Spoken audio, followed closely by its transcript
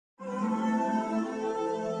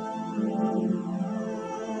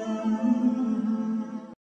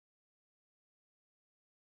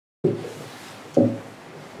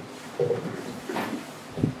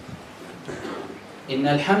إن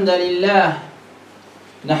الحمد لله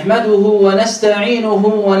نحمده ونستعينه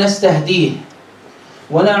ونستهديه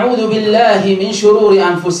ونعوذ بالله من شرور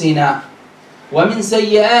أنفسنا ومن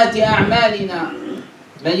سيئات أعمالنا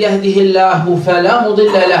من يهده الله فلا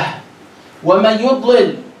مضل له ومن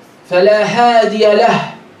يضلل فلا هادي له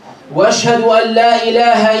وأشهد أن لا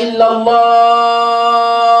إله إلا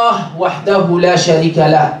الله وحده لا شريك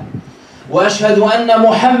له وأشهد أن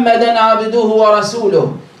محمدا عبده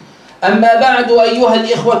ورسوله. أما بعد أيها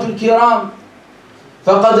الإخوة الكرام،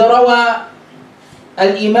 فقد روى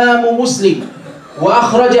الإمام مسلم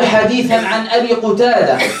وأخرج حديثا عن أبي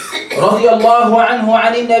قتادة رضي الله عنه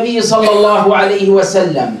عن النبي صلى الله عليه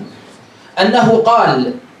وسلم أنه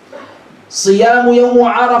قال: صيام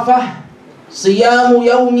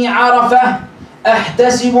يوم عرفة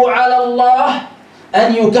أحتسب على الله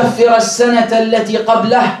أن يكفر السنة التي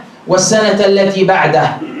قبله والسنة التي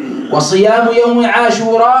بعده، وصيام يوم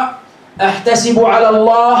عاشوراء أحتسب على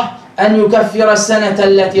الله أن يكفر السنة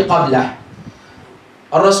التي قبله.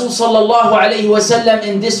 الرسول صلى الله عليه وسلم,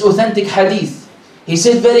 in this authentic hadith, he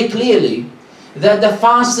said very clearly that the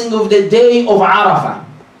fasting of the day of Arafah,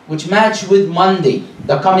 which match with Monday,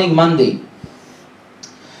 the coming Monday,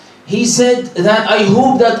 he said that I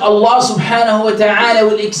hope that Allah subhanahu wa ta'ala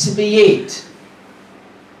will expiate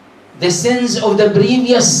the sins of the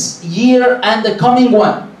previous year and the coming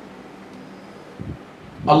one.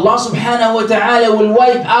 Allah subhanahu wa ta'ala will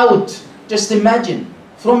wipe out, just imagine,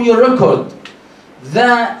 from your record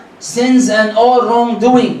the sins and all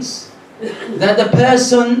wrongdoings that the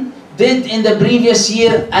person did in the previous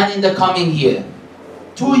year and in the coming year.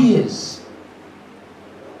 2 years.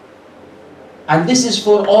 And this is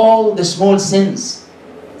for all the small sins.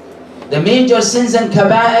 The major sins and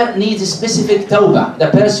kaba'ir need a specific tawbah.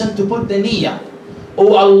 The person to put the niyyah.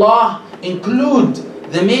 Oh Allah, include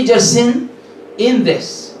the major sin in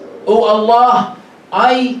this. Oh Allah,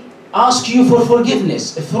 I ask you for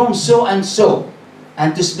forgiveness from so and so,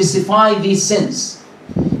 and to specify these sins.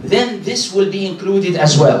 Then this will be included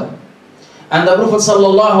as well. And the Prophet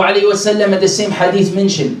sallallahu alaihi wasallam at the same hadith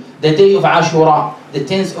mentioned the day of Ashura, the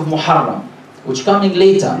 10th of Muharram, which coming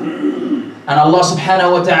later. And Allah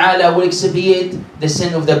subhanahu wa ta'ala will expiate the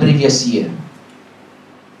sin of the previous year.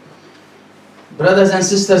 Brothers and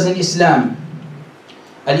sisters in Islam,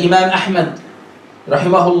 Al-Imam Ahmad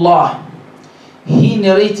rahimahullah, he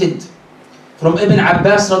narrated from Ibn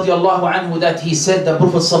Abbas radiallahu anhu that he said, the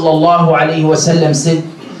Prophet sallallahu alayhi wa sallam said,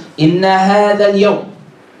 Inna hadha al-yawm,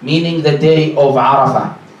 meaning the day of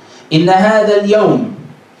Arafah, Inna hadha al-yawm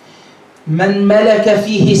man malaka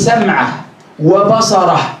fihi sam'ah wa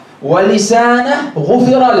basarah wa lisanah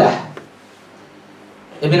ghufira lah.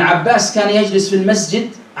 Ibn Abbas كان يجلس في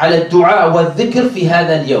المسجد على الدعاء والذكر في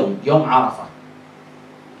هذا اليوم، يوم عرفة.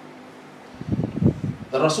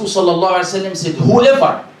 The Rasul sallallahu alayhi wa sallam said,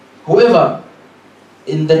 whoever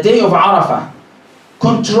in the day of Arafah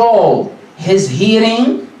control his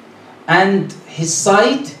hearing and his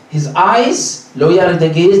sight, his eyes, lower the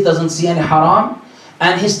gaze, doesn't see any haram,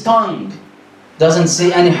 and his tongue doesn't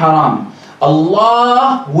say any haram,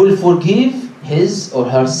 Allah will forgive his or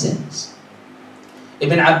her sins.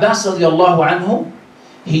 Ibn Abbas radiallahu anhu,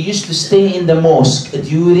 he used to stay in the mosque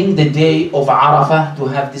during the day of Arafah to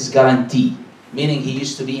have this guarantee, meaning he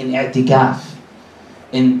used to be in i'tikaf,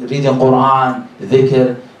 in reading Quran,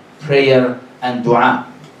 dhikr, prayer and dua.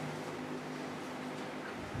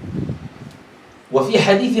 وفي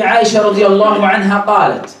حديث عائشة رضي الله عنها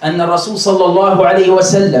قالت أن الرسول صلى الله عليه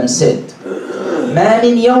وسلم said ما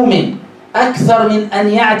من يوم أكثر من أن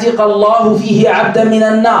يعتق الله فيه عبدا من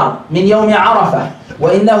النار من يوم عرفة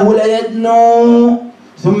وإنه ليدنو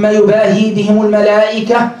ثم يباهي بهم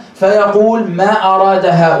الملائكة فيقول ما أراد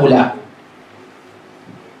هؤلاء.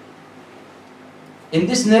 In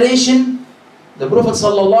this narration, the Prophet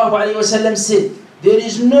sallallahu alayhi wa sallam said, there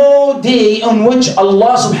is no day on which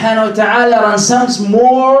Allah subhanahu wa ta'ala ransoms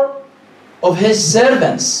more of his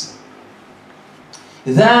servants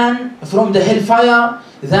than from the hellfire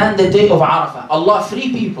than the day of Arafah. Allah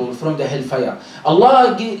free people from the hellfire.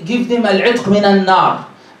 Allah give them al-'itq min al-nar.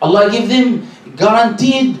 Allah give them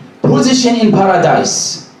guaranteed position in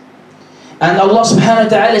paradise. And Allah subhanahu wa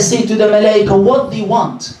ta'ala say to the malaika, what they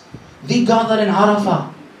want? They gather in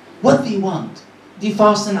Arafah. What they want? They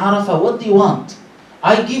fast in Arafah. What they want?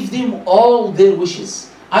 I give them all their wishes.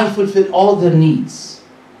 I fulfill all their needs.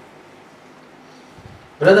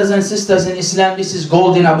 Brothers and sisters in Islam, this is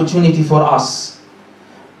golden opportunity for us.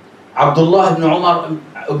 Abdullah ibn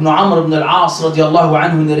Amr ibn al-As radiallahu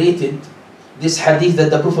anhu narrated this hadith that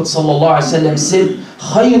the Prophet sallallahu alaihi wasallam said,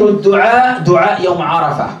 خير الدعاء دعاء يوم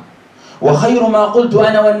عرفة وخير ما قلت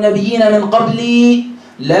أنا والنبيين من قبلي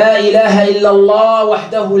لا إله إلا الله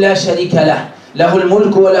وحده لا شريك له له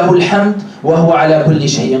الملك وله الحمد وهو على كل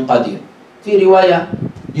شيء قدير. في رواية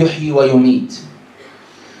يحيي ويميت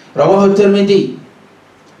رواه الترمذي.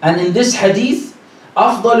 And in this hadith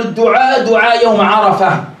أفضل الدعاء دعاء يوم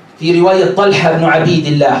عرفة في رواية طلحة بن عبيد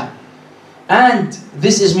الله. And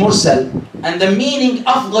this is mursal, and the meaning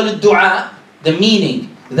أفضل الدعاء, the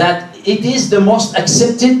meaning that it is the most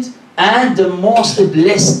accepted and the most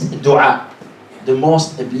blessed dua, the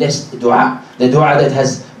most blessed dua, the dua that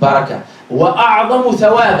has barakah. وأعظم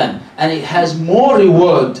ثوابا, and it has more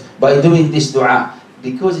reward by doing this dua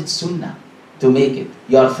because it's sunnah to make it.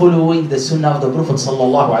 You are following the sunnah of the Prophet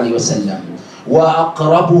sallallahu alaihi wasallam.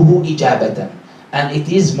 وأقربه إجابة, and it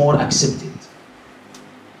is more accepted.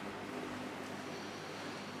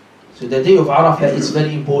 So the day of Arafah is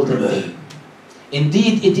very important day.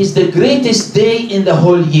 Indeed, it is the greatest day in the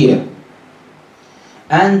whole year.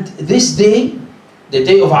 And this day, the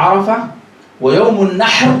day of Arafah, ويوم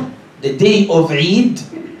النحر, the day of Eid,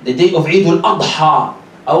 the day of Eid al-Adha,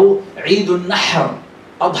 or Eid al-Nahr.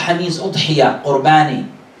 Adha means udhiya, qurbani,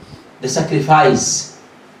 the sacrifice.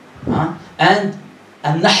 And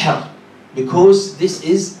al-Nahr, because this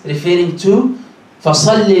is referring to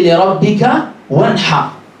فَصَلِّ لِرَبِّكَ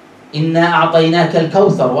وَانْحَرْ إِنَّا أَعْطَيْنَاكَ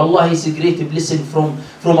الْكَوْثَرَ. Wallahi, it's a great blessing from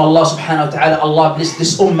Allah subhanahu wa ta'ala. Allah bless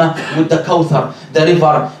this ummah with the Kawthar, the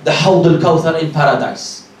river, the Hawd al-Kawthar in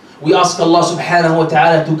paradise. We ask Allah subhanahu wa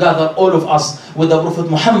ta'ala to gather all of us with the Prophet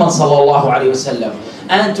Muhammad sallallahu alayhi wa sallam,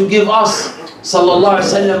 and to give us sallallahu alayhi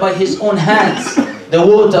wa sallam by his own hands the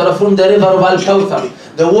water from the river of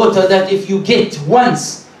al-Kawthar, the water that if you get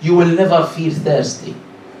once, you will never feel thirsty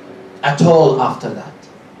at all after that.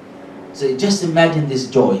 So just imagine this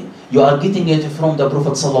joy. You are getting it from the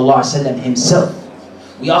Prophet sallallahu alaihi wasallam himself.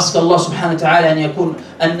 We ask Allah subhanahu wa ta'ala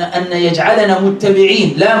أن يجعلنا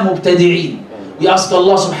متبعين لا مبتدعين. We ask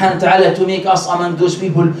Allah subhanahu wa ta'ala to make us among those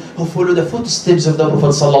people who follow the footsteps of the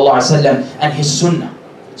Prophet sallallahu alaihi wasallam and his sunnah,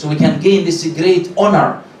 so we can gain this great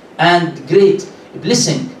honor and great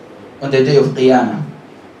blessing on the day of Qiyamah.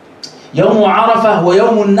 يوم عرفة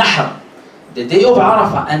ويوم النحر, the day of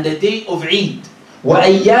Arafah and the day of Eid.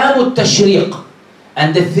 وأيام التشريق,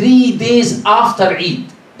 and the 3 days after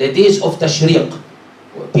Eid, the days of Tashriq.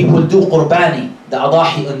 People do qurbani, the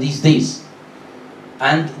adahi, on these days.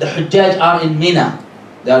 And the Hujjaj are in Mina,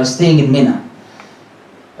 they are staying in Mina.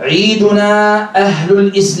 عيدنا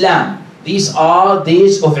أهل الإسلام, these are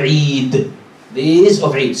days of Eid, days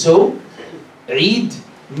of Eid. So Eid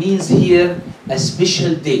means here a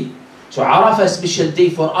special day. So Arafah, a special day.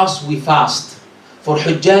 For us, we fast. For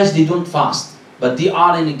Hujjaj, they don't fast, but they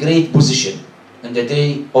are in a great position on the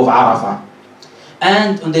day of Arafah.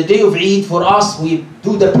 And on the day of Eid, for us, we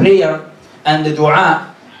do the prayer and the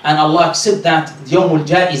dua, and Allah accept that, Yawm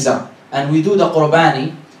al-Jaiza, and we do the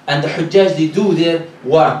qurbani, and the Hujjaj, they do their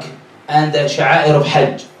work and the sha'air of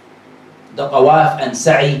Hajj, the tawaf and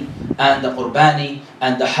sa'i and the qurbani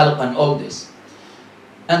and the halq and all this.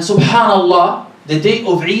 And subhanallah, the day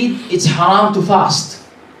of Eid, it's haram to fast.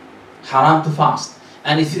 Haram to fast.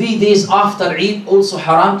 And 3 days after Eid, also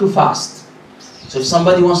haram to fast. So if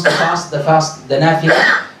somebody wants to fast, the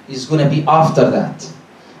nafilah is going to be after that.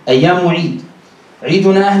 أيام عيد.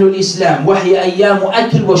 عيدنا أهل الإسلام وهي أيام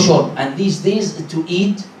أكل وشرب. And these days to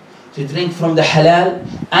eat, to drink from the halal,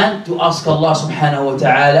 and to ask Allah subhanahu wa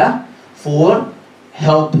ta'ala for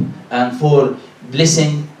help and for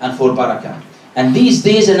blessing and for barakah. And these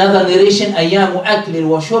days, another narration, أيام أكل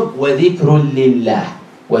وشرب وذكر لله.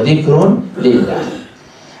 وذكر لله.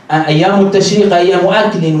 أيام التشريق أيام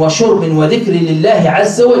أكل وشرب وذكر لله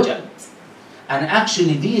عز وجل. And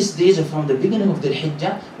actually these days from the beginning of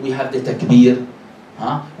Dhu'l-Hijjah, we have the takbir,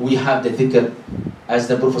 we have the dhikr, as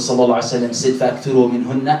the Prophet ﷺ said, فَأَكْثُرُوا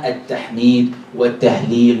مِنْهُنَّ التَّحْمِيد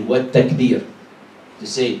وَالتَّهْلِيل وَالتَّكْبِير. To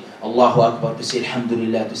say Allahu Akbar, to say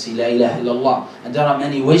Alhamdulillah, to say La ilaha illallah. And there are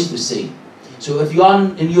many ways to say. So if you are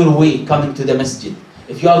in your way coming to the masjid,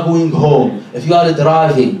 if you are going home, if you are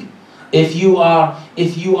driving, if you are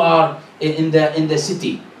in the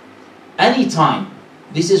city, anytime,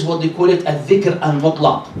 this is what they call it a dhikr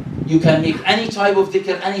al-mutlaq. You can make any type of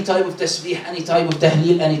dhikr, any type of tasbih, any type of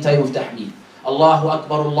tahleel, any type of tahmeed. Allahu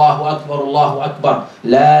Akbar, Allahu Akbar, Allahu Akbar,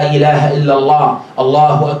 La ilaha illallah,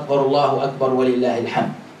 Allahu Akbar, Allahu Akbar, walillahi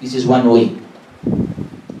alhamd. This is one way.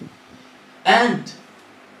 And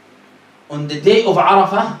on the day of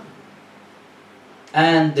Arafah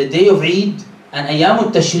and the day of Eid and Ayyam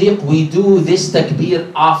al-Tashriq, we do this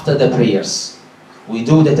takbir after the prayers. We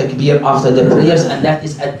do the takbir after the prayers, and that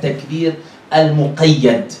is a takbir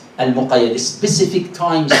al-muqayyad. Al-muqayyad, specific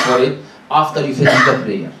times for it after you finish the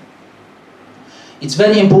prayer. It's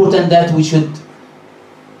very important that we should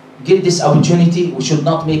get this opportunity. We should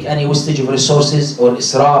not make any wastage of resources or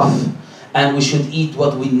israf, and we should eat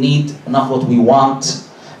what we need, not what we want.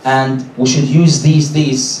 And we should use these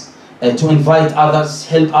days to invite others,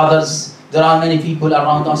 help others. There are many people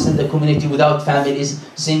around us in the community without families,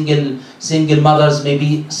 single mothers,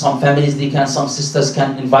 maybe some families some sisters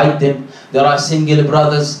can invite them. There are single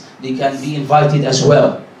brothers, they can be invited as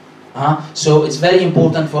well. So it's very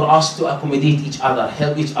important for us to accommodate each other,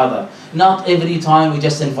 help each other. Not every time we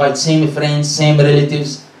just invite same friends, same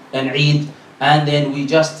relatives and Eid, and then we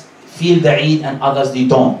just feel the Eid and others they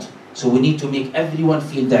don't. So we need to make everyone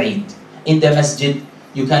feel the Eid. In the masjid,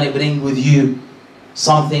 you can bring with you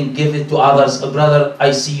something, give it to others. Brother,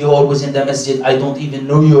 I see you always in the masjid. I don't even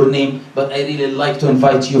know your name, but I really like to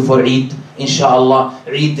invite you for Eid. Inshallah,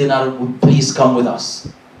 Eid dinner, please come with us.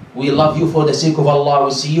 We love you for the sake of Allah.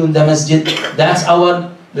 We'll see you in the masjid. That's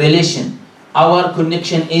our relation. Our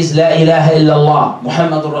connection is La ilaha illallah,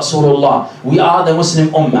 Muhammadur Rasulullah. We are the Muslim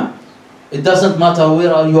Ummah. It doesn't matter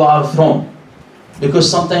where you are from. Because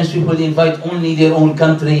sometimes people invite only their own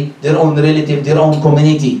country, their own relative, their own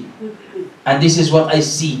community. And this is what I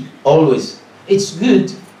see always. It's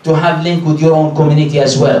good to have link with your own community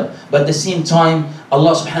as well. But at the same time,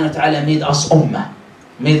 Allah subhanahu wa ta'ala made us ummah,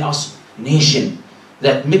 made us nation,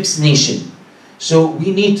 that mixed nation. So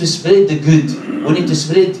we need to spread the good. We need to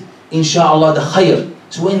spread, inshallah, the khair.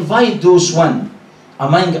 So we invite those one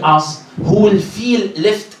among us who will feel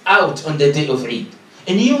left out on the day of Eid.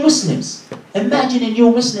 And new Muslims, imagine in new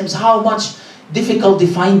Muslims how much difficult they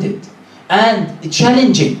find it. And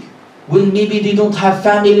challenging. Well, maybe they don't have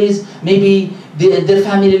families, maybe their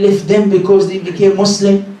family left them because they became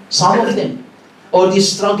Muslim, some of them. Or they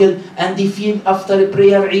struggle and they feel after a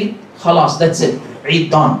prayer Eid, khalas, that's it, Eid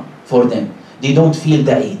done for them. They don't feel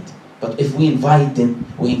the Eid. But if we invite them,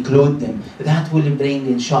 we include them, that will bring,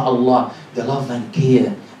 inshallah, the love and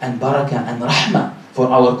care and barakah and rahmah for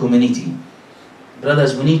our community.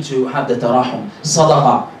 Brothers, we need to have the tarahum,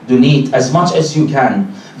 sadaqah, donate as much as you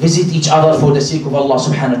can. Visit each other for the sake of Allah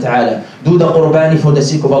subhanahu wa ta'ala. Do the qurbani for the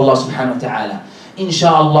sake of Allah subhanahu wa ta'ala.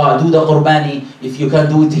 Inshallah, do the qurbani. If you can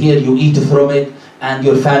do it here, you eat from it. And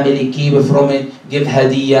your family keep from it. Give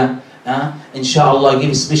hadiyah. Inshallah,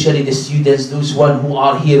 give especially the students, those one who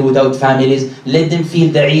are here without families. Let them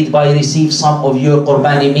feel the Eid by receive some of your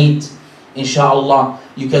qurbani meat. Inshallah,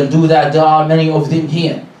 you can do that. There are many of them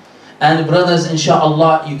here. And brothers,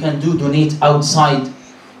 inshallah, you can donate outside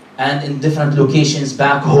and in different locations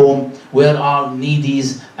back home where are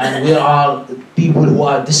needies and where are people who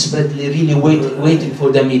are desperately really waiting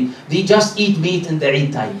for the meat. They just eat meat in the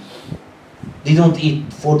Eid time. They don't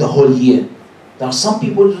eat for the whole year. There are some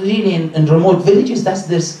people really in remote villages, that's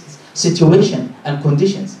their situation and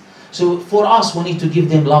conditions. So for us, we need to give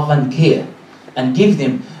them love and care and give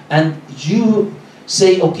them. And you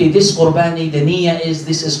say, okay, this qurbani, the niyyah is,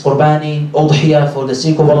 this is qurbani, udhiyah for the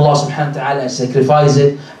sake of Allah subhanahu wa ta'ala, sacrifice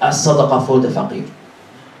it as sadaqah for the faqir.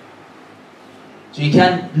 So you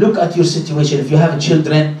can look at your situation. If you have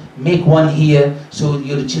children, make one here so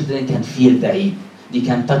your children can feel the Eid. They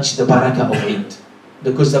can touch the barakah of Eid.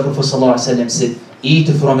 Because the Prophet ﷺ said, eat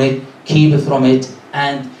from it, keep from it,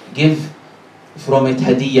 and give from it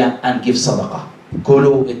hadiyah and give sadaqah.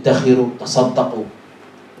 Kulu, ittakhiru, tasaddaqu.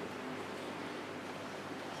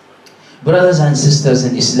 Brothers and sisters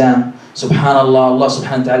in Islam, subhanallah, Allah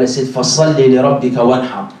subhanahu wa ta'ala said, فَصَلِّ لِرَبِّكَ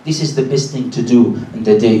وَانْحَرْ. This is the best thing to do in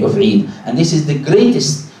the day of Eid. And this is the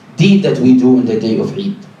greatest deed that we do in the day of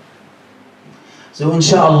Eid. So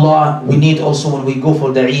inshallah, we need also when we go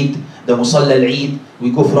for the Eid, the Musalla al-Eid,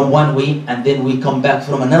 we go from one way and then we come back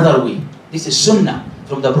from another way. This is sunnah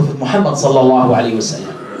from the Prophet Muhammad sallallahu alayhi wa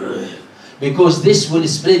sallam. Because this will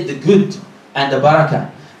spread the good and the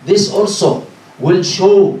barakah. This also will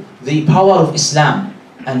show the power of Islam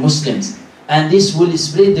and Muslims. And this will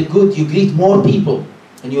spread the good. You greet more people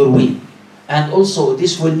in your way. And also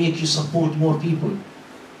this will make you support more people.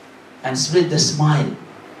 And spread the smile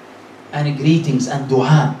and greetings and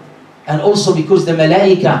dua. And also because the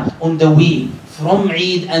malaika on the way from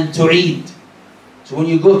Eid and to Eid. So when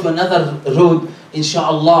you go to another road,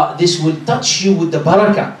 inshallah, this will touch you with the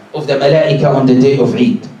barakah of the malaika on the day of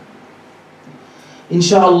Eid.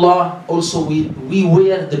 Inshallah, also we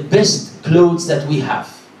wear the best clothes that we have.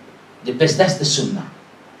 The best, that's the sunnah.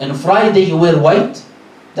 And on Friday you wear white,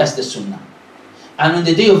 that's the sunnah. And on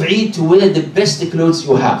the day of Eid to wear the best clothes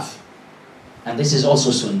you have. And this is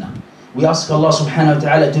also sunnah. We ask Allah subhanahu wa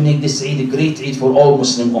ta'ala to make this Eid a great Eid for all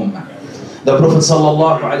Muslim ummah. The Prophet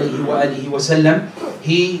sallallahu alayhi wa sallam,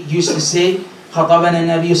 he used to say, خطبنا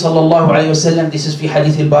النبي صلى الله عليه وسلم, this is في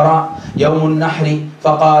حديث البراء, يوم النحر,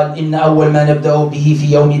 فقال إن أول ما نبدأ به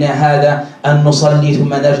في يومنا هذا أن نصلي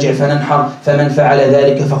ثم نرجع فننحر, فمن فعل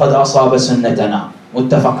ذلك فقد أصاب سنتنا.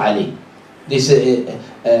 متفق عليه. This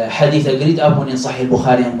hadith agreed upon in Sahih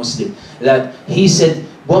Bukhari and Muslim, that he said,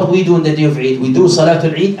 what we do on the day of Eid, we do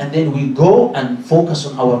Salatul Eid and then we go and focus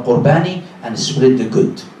on our Qurbani and spread the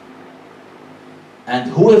good. And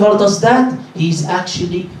whoever does that, he's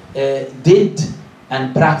actually did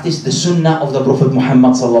and practiced the Sunnah of the Prophet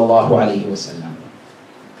Muhammad sallallahu alaihi wasallam.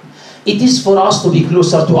 It is for us to be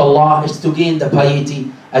closer to Allah, it's to gain the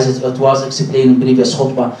piety, as it was explained in previous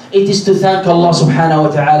khutbah. It is to thank Allah subhanahu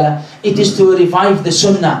wa ta'ala. It is to revive the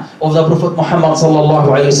Sunnah of the Prophet Muhammad sallallahu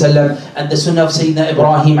alayhi wasallam and the Sunnah of Sayyidina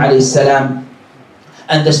Ibrahim alayhi salam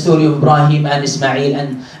and the story of Ibrahim and Ismail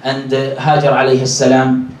and Hajar alayhi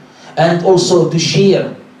salam, and also to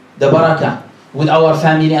share the barakah with our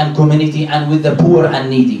family and community and with the poor and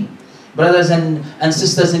needy. Brothers and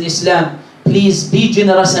sisters in Islam, please be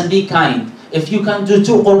generous and be kind. If you can do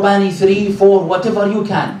 2 qurbani, 3, 4, whatever you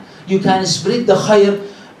can spread the khair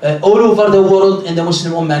all over the world in the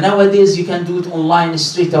Muslim Ummah. Nowadays you can do it online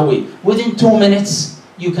straight away. Within 2 minutes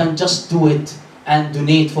you can just do it and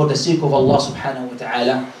donate for the sake of Allah subhanahu wa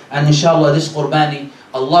ta'ala. And inshallah this qurbani,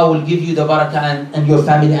 Allah will give you the barakah and your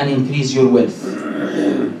family and increase your wealth.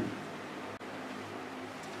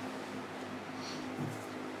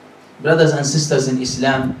 Brothers and sisters in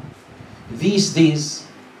Islam, these days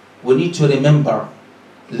we need to remember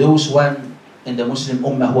those one in the Muslim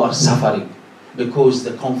Ummah who are suffering because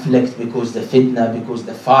the conflict, because the fitna, because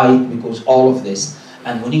the fight, because all of this.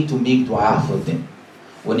 And we need to make dua for them.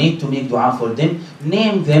 We need to make dua for them.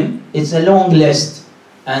 Name them. It's a long list.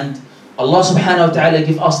 And Allah subhanahu wa ta'ala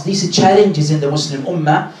give us these challenges in the Muslim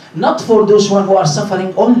Ummah, not for those one who are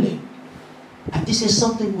suffering only. And this is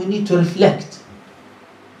something we need to reflect.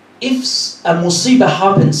 If a musibah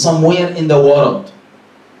happens somewhere in the world,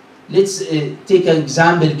 let's take an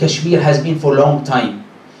example. Kashmir has been for a long time.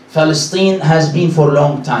 Palestine has been for a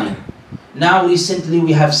long time. Now recently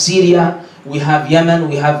we have Syria, we have Yemen,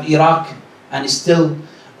 we have Iraq, and still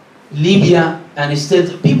Libya, and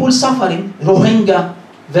still people suffering. Rohingya,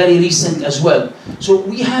 very recent as well. So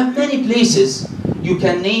we have many places, you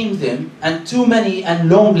can name them, and too many and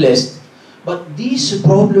long list. But these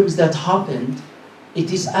problems that happened,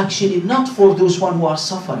 it is actually not for those one who are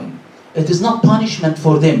suffering. It is not punishment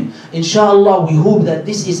for them. Inshallah, we hope that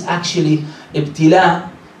this is actually ibtila,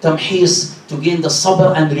 tamhis, to gain the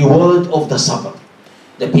sabr and reward of the sabr,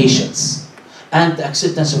 the patience, and the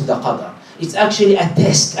acceptance of the qadr. It's actually a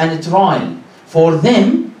test and a trial for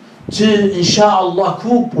them to, inshallah,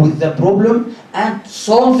 cope with the problem and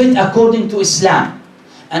solve it according to Islam,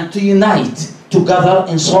 and to unite together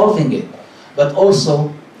in solving it. But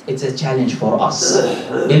also, it's a challenge for us.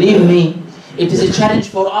 Believe me, it is a challenge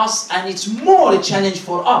for us, and it's more a challenge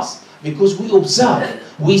for us because we observe,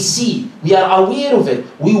 we see, we are aware of it,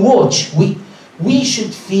 we watch, we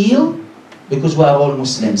should feel, because we are all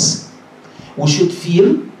Muslims, we should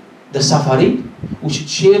feel the suffering, we should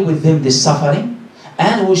share with them the suffering,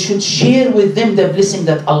 and we should share with them the blessing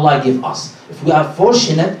that Allah gives us. If we are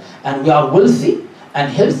fortunate and we are wealthy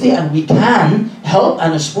and healthy and we can help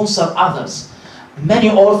and sponsor others, many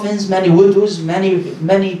orphans, many widows,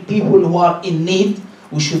 many people who are in need,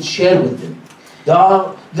 we should share with them.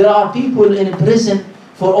 There are people in prison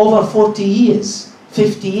for over 40 years,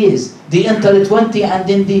 50 years. They enter 20 and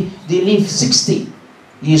then they leave 60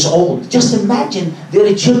 years old. Just imagine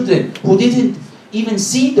their children who didn't even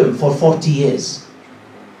see them for 40 years.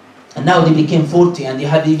 And now they became 40 and they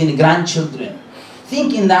have even grandchildren.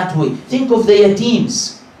 Think in that way. Think of the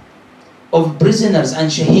yatims, of prisoners and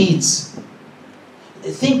shaheeds.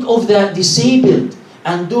 Think of the disabled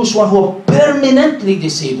and those who are permanently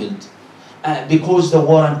disabled because the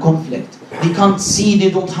war and conflict. They can't see, they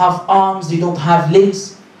don't have arms, they don't have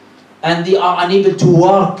legs, and they are unable to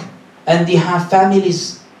work, and they have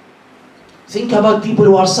families. Think about people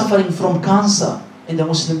who are suffering from cancer in the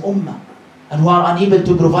Muslim Ummah and who are unable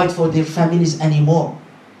to provide for their families anymore.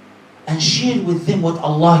 And share with them what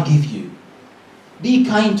Allah gives you. Be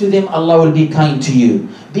kind to them, Allah will be kind to you.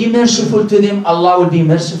 Be merciful to them, Allah will be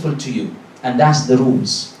merciful to you. And that's the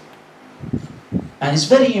rules. And it's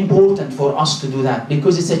very important for us to do that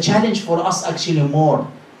because it's a challenge for us actually more.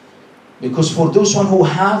 Because for those one who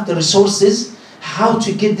have the resources, how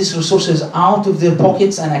to get these resources out of their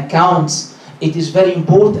pockets and accounts, it is very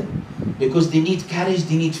important. Because they need courage,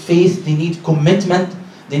 they need faith, they need commitment,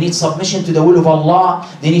 they need submission to the will of Allah,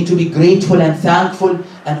 they need to be grateful and thankful.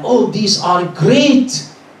 And all these are great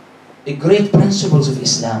principles of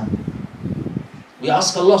Islam. We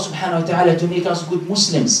ask Allah subhanahu wa ta'ala to make us good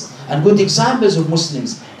Muslims and good examples of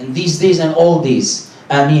Muslims in these days and all days.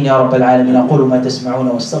 آمين يا رب العالمين. أقول ما تسمعون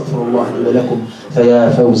واستغفر الله لي ولكم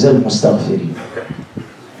فيا فوز المستغفرين.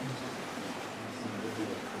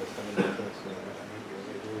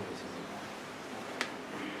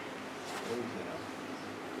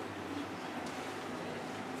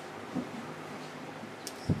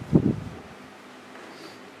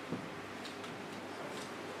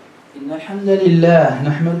 إن الحمد لله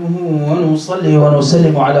نحمده ونصلي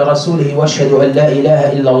ونسلم على رسوله وأشهد أن لا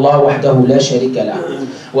إله إلا الله وحده لا شريك له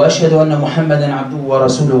وأشهد أن محمدا عبده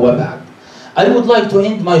ورسوله وبعد. I would like to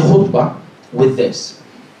end my khutbah with this,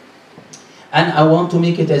 and I want to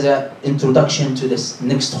make it as an introduction to this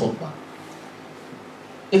next khutbah.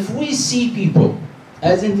 If we see people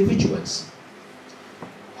as individuals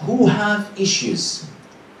who have issues,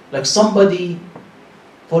 like somebody,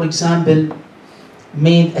 for example,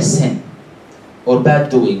 made a sin or bad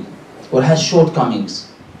doing or has shortcomings,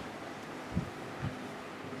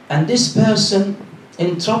 and this person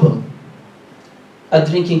in trouble,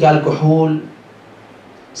 drinking alcohol,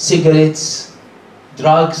 cigarettes,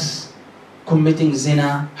 drugs, committing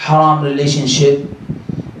zina, haram relationship,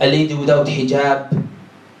 a lady without hijab,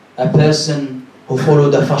 a person who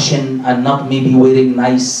followed the fashion and not maybe wearing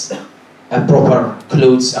nice, proper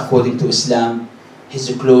clothes according to Islam, his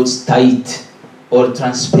clothes tight or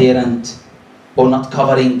transparent, or not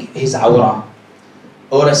covering his awrah,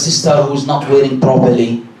 or a sister who's not wearing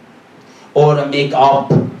properly, or a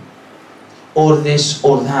makeup, or this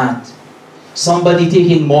or that. Somebody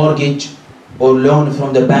taking mortgage or loan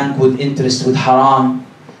from the bank with interest with haram.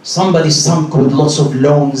 Somebody sunk with lots of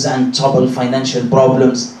loans and trouble, financial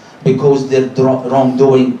problems because they're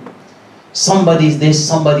wrongdoing. Somebody this,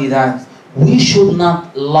 somebody that. We should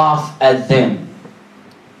not laugh at them.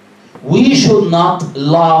 We should not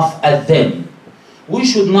laugh at them. We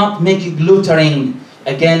should not make glittering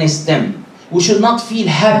against them. We should not feel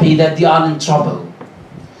happy that they are in trouble.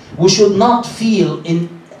 We should not feel in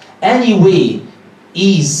any way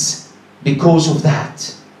ease because of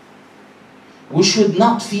that. We should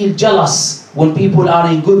not feel jealous when people are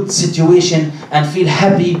in good situation and feel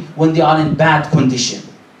happy when they are in bad condition.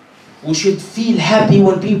 We should feel happy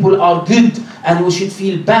when people are good, and we should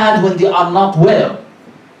feel bad when they are not well.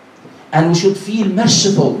 And we should feel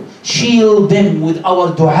merciful, shield them with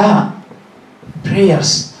our dua,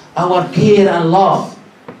 prayers, our care and love,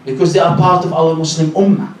 because they are part of our Muslim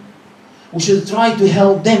ummah. We should try to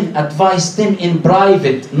help them, advise them in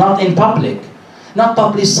private, not in public. Not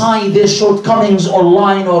publicize their shortcomings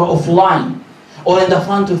online or offline, or in the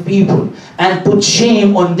front of people, and put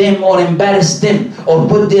shame on them or embarrass them, or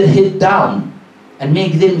put their head down and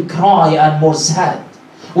make them cry and more sad.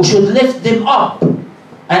 We should lift them up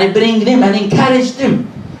and bring them and encourage them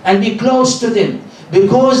and be close to them,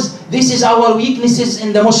 because this is our weaknesses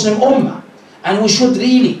in the Muslim ummah, and we should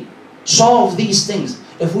really solve these things.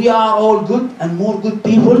 If we are all good and more good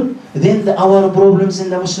people, then our problems in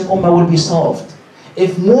the Muslim ummah will be solved.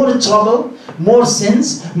 If more trouble, more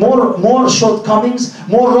sins, more shortcomings,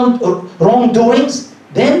 more wrongdoings,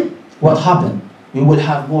 then what happened? We will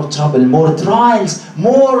have more trouble, more trials,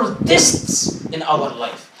 more tests in our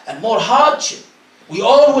life, and more hardship. We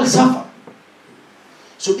all will suffer.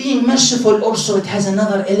 So being merciful also, it has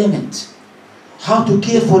another element. How to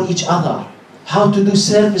care for each other. How to do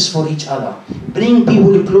service for each other. Bring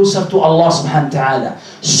people closer to Allah subhanahu wa ta'ala.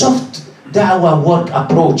 Soft da'wah work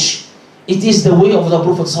approach. It is the way of the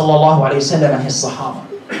Prophet sallallahu alayhi wa sallam and his Sahaba.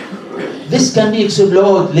 This can be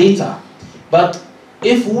explored later. But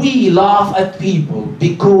if we laugh at people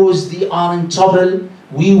because they are in trouble,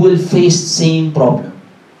 we will face the same problem.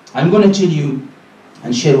 I'm going to tell you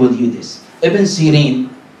and share with you this. Ibn Sirin,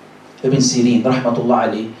 rahmatullah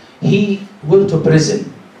alayhi, he went to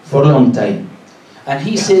prison for a long time. And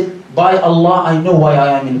he said, by Allah, I know why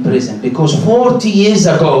I am in prison. Because 40 years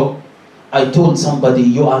ago, I told somebody,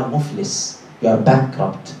 you are muflis, you are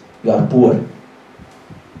bankrupt, you are poor.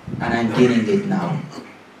 And I'm getting it now.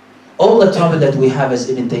 All the trouble that we have, as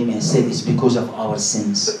Ibn Taymiyyah said, is because of our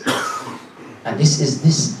sins. And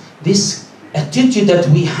this attitude that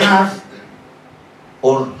we have,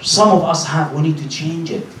 or some of us have, we need to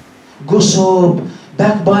change it. Gossip,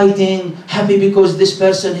 backbiting, happy because this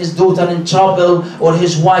person, his daughter in trouble, or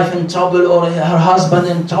his wife in trouble, or her husband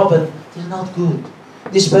in trouble. They're not good.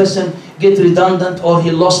 This person get redundant, or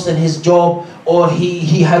he lost in his job, or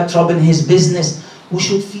he had trouble in his business. We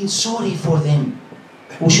should feel sorry for them.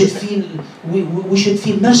 We should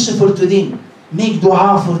feel merciful to them. Make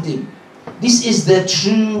dua for them. This is the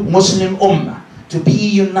true Muslim ummah, to be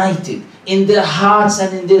united in their hearts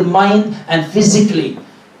and in their mind and physically.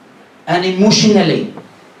 and emotionally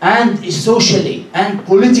and socially and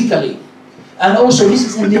politically. And also this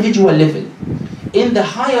is individual level. In the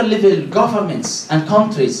higher level, governments and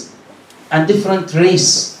countries and different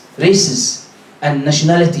races and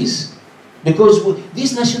nationalities, because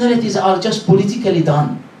these nationalities are just politically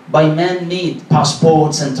done by man-made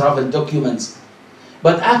passports and travel documents.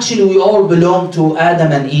 But actually we all belong to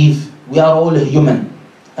Adam and Eve. We are all human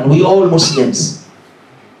and we all Muslims.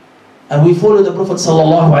 And we follow the Prophet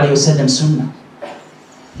ﷺ Sunnah.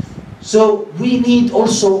 So we need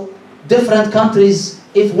also different countries.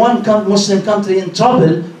 If one Muslim country in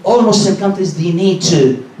trouble, all Muslim countries, they need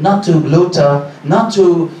to, not to gloater, not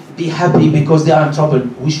to be happy because they are in trouble.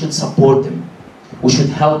 We should support them. We should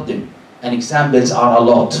help them. And examples are a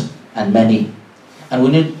lot and many. And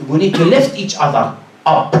we need to lift each other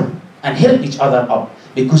up and help each other up.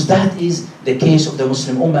 Because that is the case of the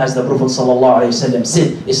Muslim Ummah, as the Prophet ﷺ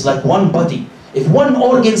said. It's like one body. If one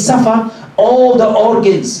organ suffers, all the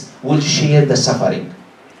organs will share the suffering.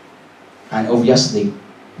 And obviously,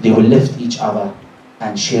 they will lift each other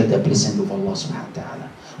and share the blessing of Allah subhanahu wa ta'ala.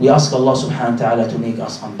 We ask Allah subhanahu wa ta'ala to make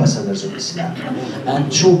us ambassadors of Islam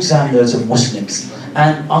and true examples of Muslims.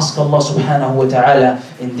 And ask Allah subhanahu wa ta'ala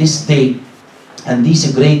in this day and these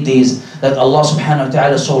great days that Allah subhanahu wa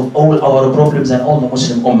ta'ala solve all our problems and all the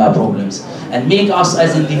Muslim Ummah problems. And make us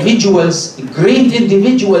as individuals, great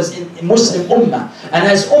individuals in Muslim Ummah. And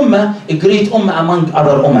as Ummah, a great Ummah among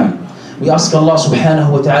other Ummah. We ask Allah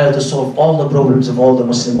subhanahu wa ta'ala to solve all the problems of all the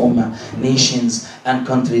Muslim Ummah, nations and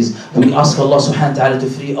countries. We ask Allah subhanahu wa ta'ala to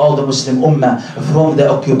free all the Muslim Ummah from the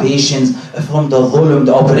occupations, from the dhulm,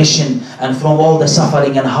 the oppression, and from all the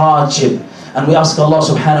suffering and hardship. And we ask Allah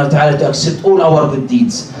subhanahu wa ta'ala to accept all our good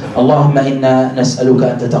deeds. اللهم إنا نسألك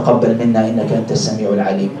أن تتقبل منا إنك أنت السميع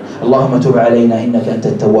العليم. اللهم تب علينا إنك أنت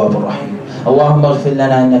التواب الرحيم. اللهم اغفر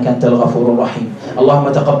لنا إنك أنت الغفور الرحيم. اللهم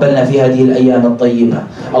تقبلنا في هذه الأيام الطيبة.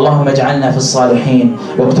 اللهم اجعلنا في الصالحين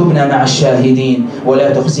واكتبنا مع الشاهدين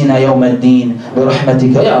ولا تخزنا يوم الدين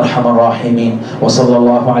برحمتك يا أرحم الراحمين. وصلى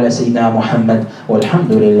الله على سيدنا محمد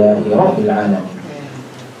والحمد لله رب العالمين.